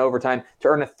Jefferson in overtime to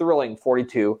earn a thrilling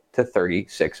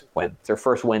 42-36 win. It's their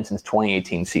first win since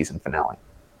 2018 season finale.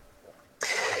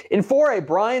 In 4A,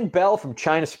 Brian Bell from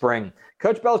China Spring.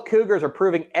 Coach Bell's Cougars are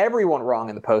proving everyone wrong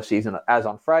in the postseason, as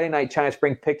on Friday night, China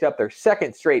Spring picked up their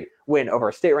second straight win over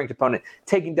a state-ranked opponent,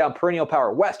 taking down perennial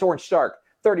power West Orange Stark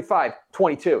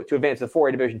 35-22 to advance to the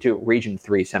 4A Division II Region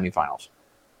 3 semifinals.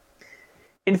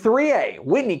 In 3A,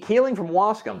 Whitney Keeling from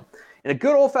Wascom. In a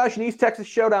good old-fashioned East Texas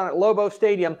showdown at Lobo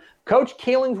Stadium, Coach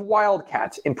Keeling's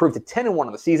Wildcats improved to 10-1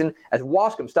 on the season as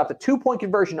Wascom stopped a 2-point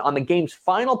conversion on the game's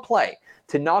final play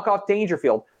to knock off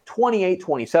Dangerfield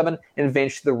 28-27 and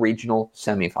advance to the regional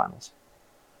semifinals.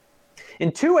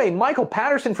 In 2A, Michael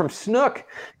Patterson from Snook.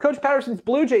 Coach Patterson's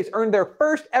Blue Jays earned their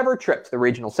first ever trip to the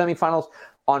regional semifinals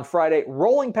on Friday,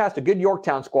 rolling past a good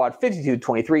Yorktown squad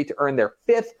 52-23 to earn their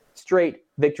 5th straight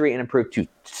victory and improved to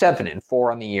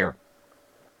 7-4 on the year.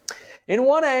 In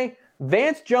 1A,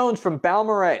 Vance Jones from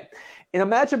Balmorhea. In a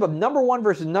matchup of number 1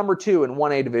 versus number 2 in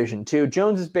 1A Division II,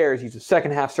 Jones's Bears used a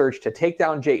second-half surge to take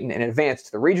down Jayton and advance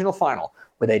to the regional final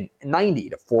with a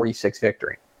 90-46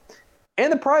 victory. In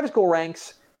the private school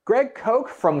ranks, Greg Koch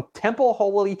from Temple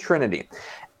Holy Trinity.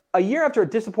 A year after a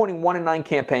disappointing 1-9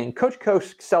 campaign, Coach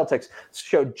Koch's Celtics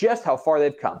showed just how far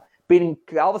they've come, beating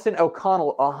Galveston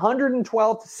O'Connell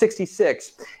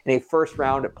 112-66 in a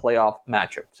first-round playoff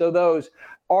matchup. So those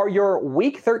are your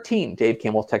Week 13 Dave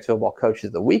Campbell's Texas Football Coaches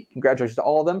of the Week. Congratulations to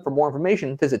all of them. For more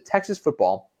information, visit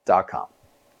texasfootball.com.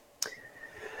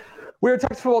 We're at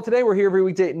Texas Football Today. We're here every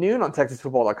weekday at noon on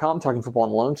texasfootball.com, talking football in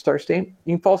the Lone Star State.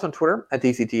 You can follow us on Twitter at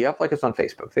DCTF, like us on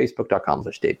Facebook,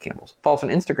 facebook.com/Dave Campbell's. Follow us on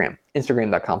Instagram,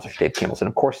 instagram.com/Dave Campbell's. And,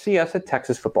 of course, see us at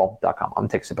texasfootball.com. I'm going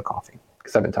to take a sip of coffee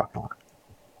because I've been talking a lot.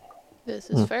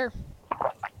 This is fair.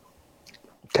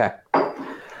 Okay.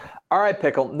 All right,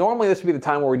 Pickle. Normally this would be the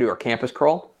time where we do our campus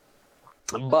crawl,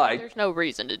 but there's no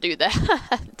reason to do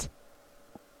that.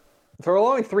 there are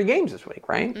only 3 games this week,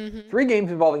 right? Mm-hmm. 3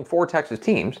 games involving 4 Texas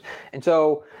teams. And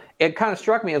so it kind of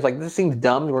struck me as like, this seems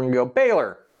dumb. We're going to go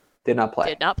Baylor. Did not play.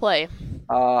 Did not play.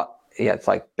 Yeah, it's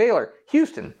like Baylor.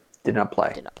 Houston did not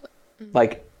play. Did not play.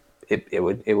 Like, it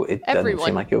doesn't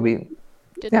seem like it would be.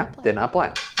 Did not play. Did not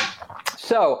play.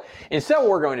 So instead what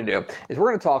we're going to do is we're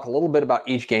going to talk a little bit about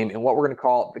each game and what we're going to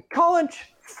call the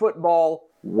college football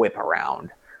whip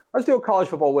around. Let's do a college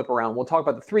football whip around. We'll talk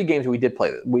about the 3 games we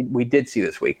did see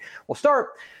this week. We'll start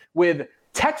with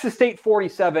Texas State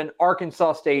 47,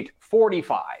 Arkansas State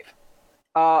 45.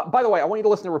 By the way, I want you to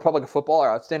listen to Republic of Football,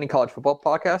 our outstanding college football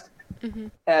podcast,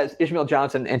 as Ishmael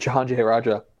Johnson and Shahan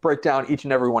Jeharaja break down each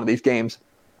and every one of these games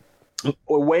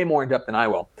way more in depth than I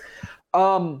will.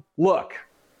 Look,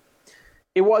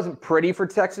 it wasn't pretty for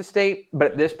Texas State,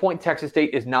 but at this point, Texas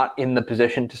State is not in the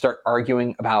position to start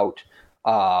arguing about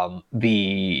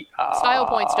the style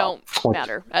points don't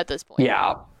matter at this point.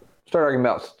 Yeah, start arguing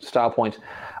about style points.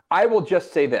 I will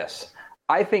just say this.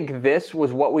 I think this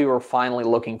was what we were finally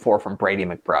looking for from Brady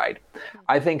McBride.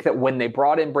 I think that when they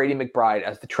brought in Brady McBride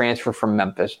as the transfer from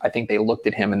Memphis, I think they looked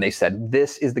at him and they said,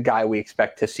 this is the guy we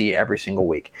expect to see every single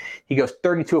week. He goes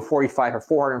 32 of 45 for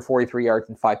 443 yards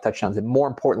and 5 touchdowns, and more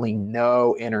importantly,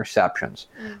 no interceptions.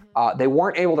 They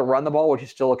weren't able to run the ball, which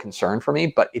is still a concern for me,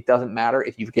 but it doesn't matter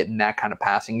if you get in that kind of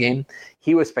passing game.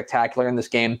 He was spectacular in this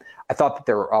game. I thought that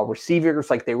their receivers,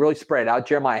 they really spread it out.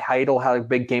 Jeremiah Heidel had a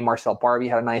big game. Marcel Barbie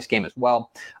had a nice game as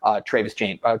well. Travis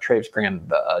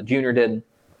Graham Jr. did.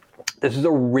 This is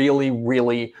a really,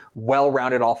 really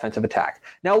well-rounded offensive attack.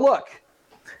 Now, look,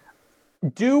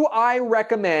 do I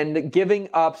recommend giving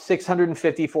up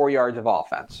 654 yards of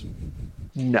offense?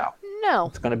 No. No.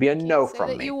 It's going to be a no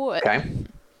from me. You would. Okay.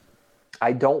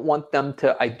 I do not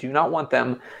want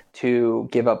them to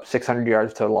give up 600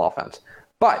 yards total offense.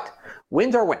 But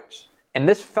wins are wins. And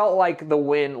this felt like the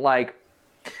win,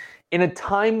 in a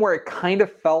time where it kind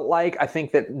of felt like, I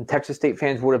think that Texas State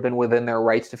fans would have been within their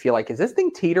rights to feel like, is this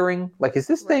thing teetering? Is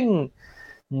this thing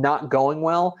not going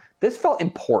well? This felt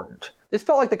important. This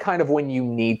felt like the kind of win you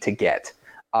need to get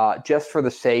just for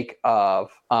the sake of,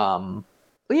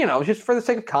 just for the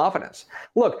sake of confidence.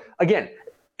 Look, again,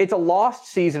 it's a lost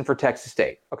season for Texas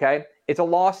State, okay? It's a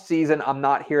lost season. I'm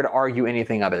not here to argue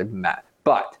anything other than that.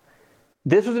 But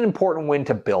this was an important win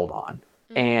to build on.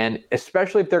 And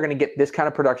especially if they're going to get this kind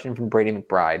of production from Brady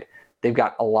McBride, they've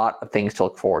got a lot of things to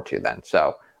look forward to then.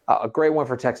 So a great one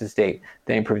for Texas State.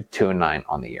 They improved 2-9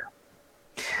 on the year.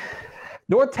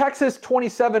 North Texas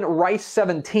 27, Rice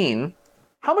 17.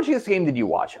 How much of this game did you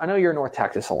watch? I know you're a North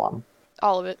Texas alum.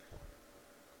 All of it.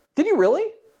 Did you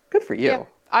really? Good for you. Yeah,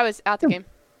 I was at the game.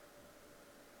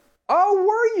 Oh,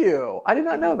 were you? I did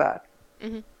not know that.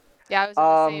 Mm-hmm. Yeah, I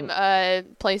was in the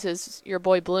same place as your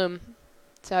boy Bloom.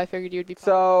 So I figured you'd be fine.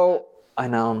 So, I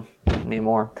know, me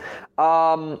more.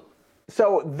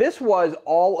 So this was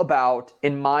all about,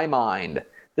 in my mind,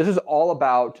 this is all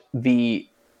about the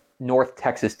North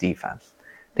Texas defense.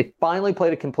 They finally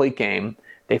played a complete game.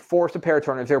 They forced a pair of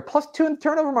turnovers. They were +2 in the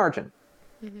turnover margin.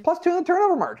 +2 in the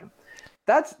turnover margin.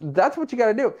 That's what you got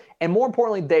to do. And more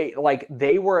importantly,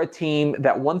 they were a team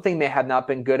that one thing they have not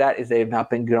been good at is they have not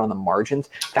been good on the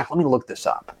margins. In fact, let me look this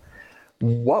up.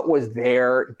 What was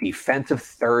their defensive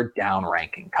third down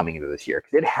ranking coming into this year?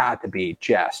 Because it had to be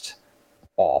just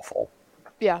awful.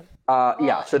 Yeah.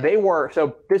 So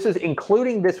this is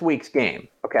including this week's game,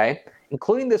 okay?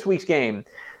 Including this week's game,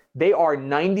 they are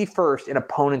 91st in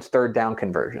opponents' third down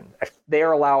conversion. They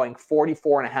are allowing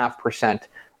 44.5%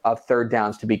 of third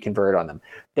downs to be converted on them.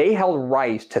 They held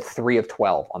Rice to 3 of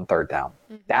 12 on third down.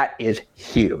 That is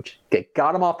huge. They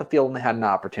got them off the field and they had an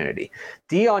opportunity.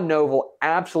 Dion Noble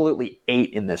absolutely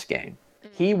ate in this game.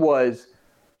 He was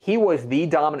the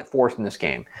dominant force in this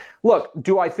game. Look,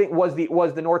 do I think was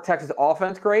the North Texas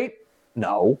offense great?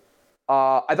 No.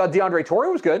 I thought DeAndre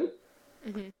Torrey was good.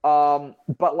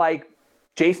 But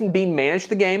Jason Bean managed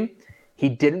the game. He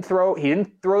didn't throw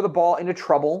the ball into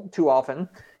trouble too often.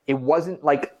 It wasn't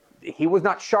he was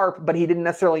not sharp, but he didn't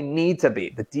necessarily need to be.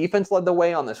 The defense led the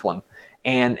way on this one,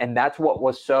 and that's what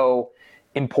was so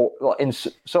important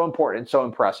and so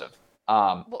impressive.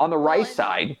 On the Rice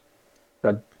side,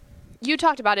 you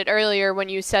talked about it earlier when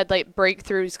you said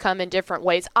breakthroughs come in different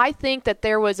ways. I think that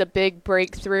there was a big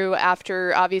breakthrough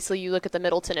after, obviously, you look at the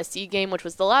Middle Tennessee game, which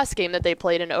was the last game that they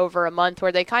played in over a month,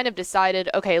 where they kind of decided,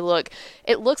 okay, look,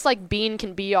 it looks like Bean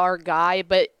can be our guy,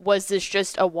 but was this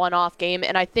just a one-off game?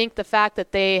 And I think the fact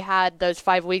that they had those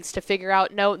 5 weeks to figure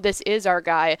out, no, this is our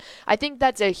guy, I think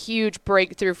that's a huge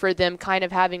breakthrough for them kind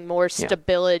of having more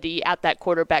stability at that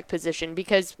quarterback position,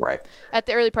 because at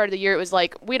the early part of the year, it was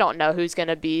we don't know who's going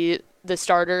to be the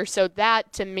starter. So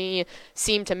that, to me,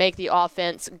 seemed to make the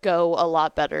offense go a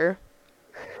lot better.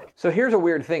 So here's a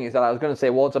weird thing is that I was going to say,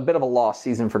 well, it's a bit of a lost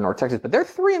season for North Texas, but they're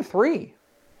 3-3.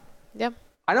 Yeah.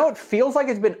 I know it feels like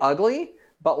it's been ugly,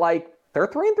 but they're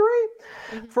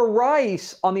 3-3. For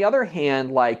Rice, on the other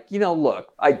hand,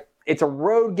 look, it's a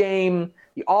road game.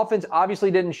 The offense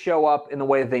obviously didn't show up in the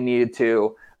way that they needed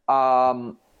to.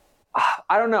 I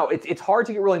don't know. It's hard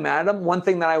to get really mad at them. One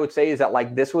thing that I would say is that,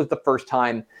 like, this was the first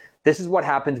time. This is what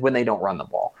happens when they don't run the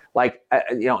ball. Like,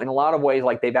 in a lot of ways,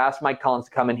 like, they've asked Mike Collins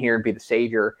to come in here and be the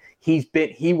savior. He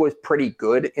was pretty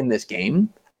good in this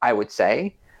game, I would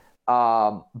say.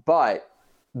 But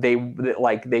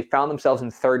they found themselves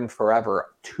in third and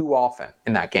forever too often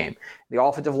in that game. The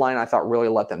offensive line, I thought, really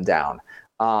let them down.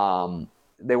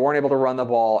 They weren't able to run the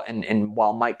ball. And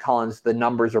while Mike Collins, the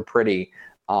numbers are pretty,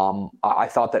 I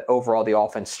thought that overall the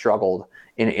offense struggled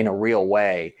in a real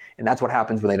way. And that's what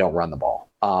happens when they don't run the ball.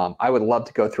 I would love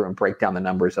to go through and break down the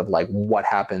numbers of, like, what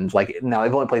happens. Like, now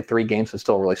they've only played 3 games, so it's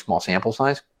still a really small sample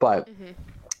size. But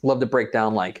love to break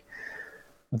down, like,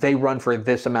 they run for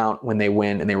this amount when they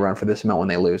win and they run for this amount when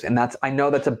they lose. And I know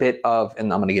that's a bit of,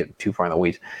 and I'm going to get too far in the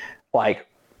weeds, like,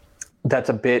 that's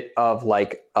a bit of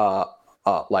like a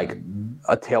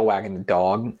tail wagging the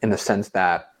dog, in the sense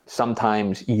that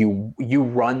sometimes you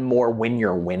run more when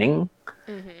you're winning.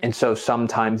 And so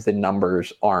sometimes the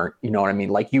numbers aren't, you know what I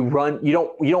mean? Like, you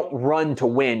don't run to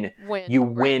win. You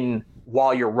win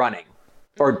while you're running.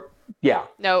 Or yeah.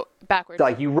 No, backwards.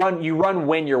 Like, you run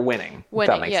when you're winning. If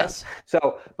that makes sense.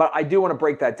 So, but I do want to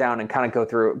break that down and kind of go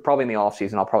through, probably in the off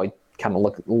season, I'll probably kind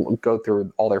of go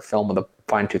through all their film with a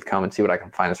fine tooth comb and see what I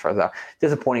can find as far as that.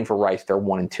 Disappointing for Rice. They're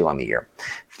 1-2 on the year.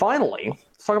 Finally,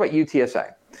 let's talk about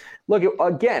UTSA. Look,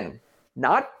 again,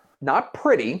 not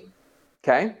pretty.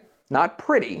 Okay. Not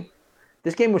pretty.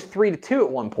 This game was 3-2 at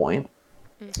one point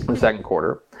in the second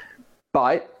quarter.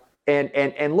 But,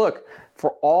 and look,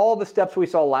 for all the steps we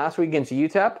saw last week against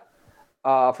UTEP,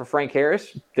 for Frank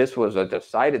Harris, this was a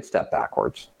decided step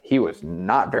backwards. He was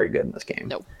not very good in this game.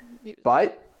 Nope.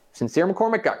 But Sincere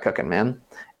McCormick got cooking, man.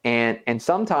 And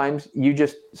sometimes you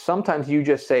just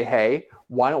say, hey,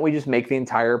 why don't we just make the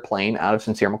entire plane out of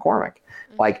Sincere McCormick?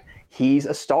 Like, he's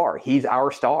a star. He's our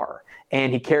star.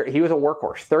 And he was a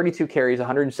workhorse. 32 carries,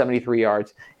 173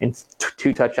 yards, and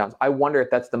 2 touchdowns. I wonder if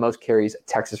that's the most carries a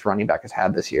Texas running back has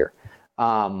had this year.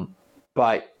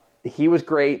 But he was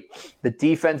great. The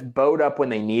defense bowed up when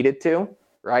they needed to,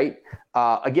 right?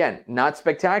 Again, not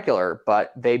spectacular,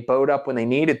 but they bowed up when they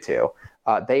needed to.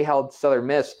 They held Southern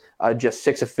Miss just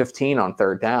 6 of 15 on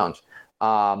third downs.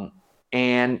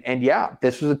 And yeah,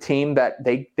 this was a team that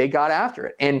they got after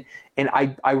it. And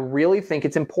I really think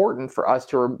it's important for us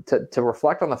to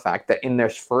reflect on the fact that in their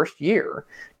first year,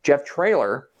 Jeff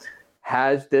Traylor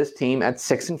has this team at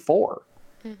 6-4.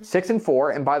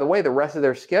 6-4. And by the way, the rest of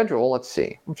their schedule, let's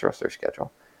see. What's the rest of their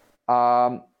schedule?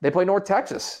 They play North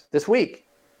Texas this week.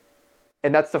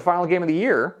 And that's the final game of the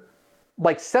year.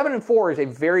 Like, 7-4 is a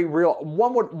very real,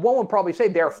 one would probably say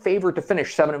they're favored to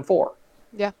finish 7-4.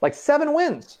 Yeah. Like, 7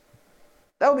 wins.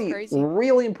 That would be crazy.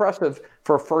 Really impressive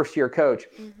for a first-year coach,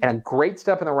 and a great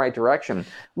step in the right direction.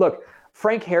 Look,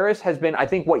 Frank Harris has been, I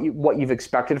think, what you've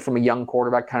expected from a young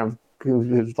quarterback, kind of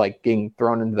who's like getting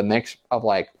thrown into the mix of,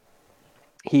 like,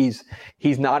 he's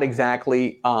not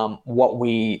exactly what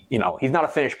we, he's not a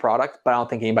finished product, but I don't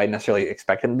think anybody necessarily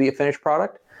expected him to be a finished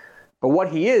product. But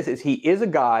what he is he is a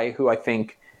guy who I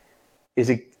think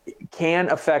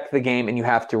can affect the game, and you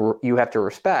have to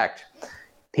respect.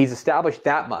 He's established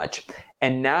that much.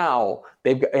 And now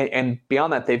and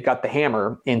beyond that, they've got the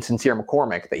hammer in Sincere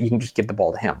McCormick that you can just give the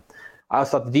ball to him. I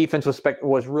also thought the defense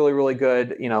was really, really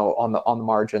good, on the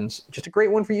margins. Just a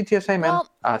great win for UTSA, man. Well,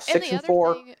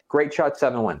 6-4, great shot,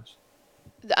 7 wins.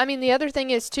 I mean, the other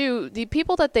thing is, too, the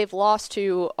people that they've lost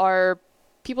to are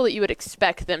people that you would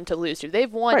expect them to lose to.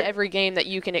 They've won every game that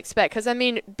you can expect. Because, I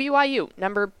mean, BYU,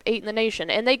 number 8 in the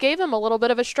nation, and they gave them a little bit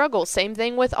of a struggle. Same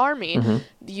thing with Army.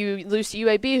 You lose to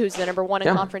UAB, who's the number 1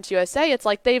 in Conference USA. It's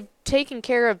like they've taken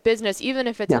care of business, even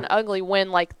if it's an ugly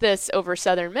win like this over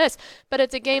Southern Miss. But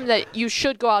it's a game that you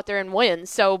should go out there and win.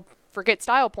 So forget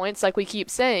style points, like we keep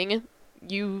saying.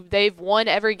 They've won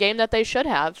every game that they should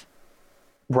have.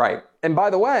 Right. And by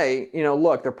the way,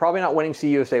 look, they're probably not winning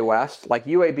CUSA West. Like,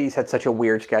 UAB's had such a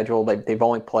weird schedule. They've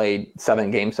only played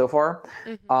 7 games so far.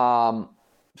 So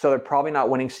they're probably not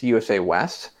winning CUSA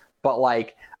West. But,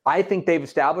 like, I think they've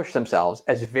established themselves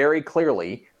as very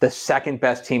clearly the second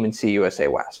best team in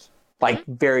CUSA West. Like,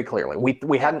 very clearly.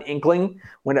 We had an inkling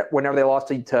whenever they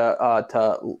lost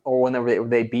or whenever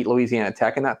they beat Louisiana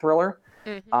Tech in that thriller.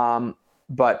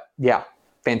 But, yeah,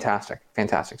 fantastic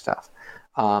stuff.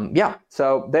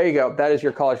 So there you go. That is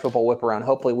your college football whip around.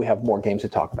 Hopefully we have more games to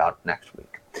talk about next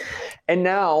week. And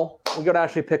now we go to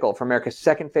Ashley Pickle for America's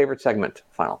second favorite segment.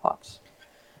 Final thoughts.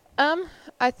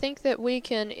 I think that we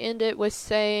can end it with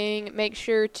saying make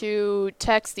sure to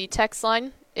text the text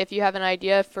line if you have an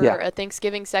idea for a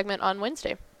Thanksgiving segment on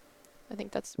Wednesday. I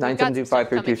think that's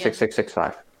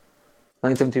 972-532-6665.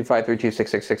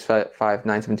 972-532-6665.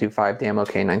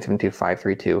 972-5-DAM-OK.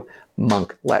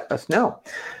 972-532-MONK. Let us know.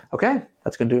 Okay,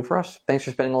 that's going to do it for us. Thanks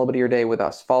for spending a little bit of your day with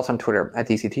us. Follow us on Twitter at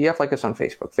DCTF. Like us on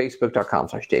Facebook,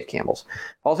 facebook.com/Dave Campbell's.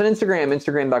 Follow us on Instagram,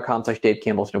 instagram.com/Dave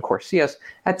Campbell's. And, of course, see us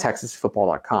at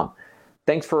texasfootball.com.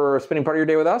 Thanks for spending part of your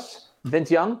day with us.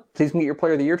 Vince Young, please get your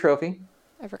Player of the Year trophy.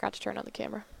 I forgot to turn on the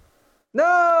camera.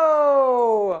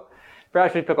 No! For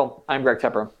Ashley Pickle, I'm Greg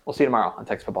Tepper. We'll see you tomorrow on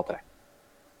Texas Football Today.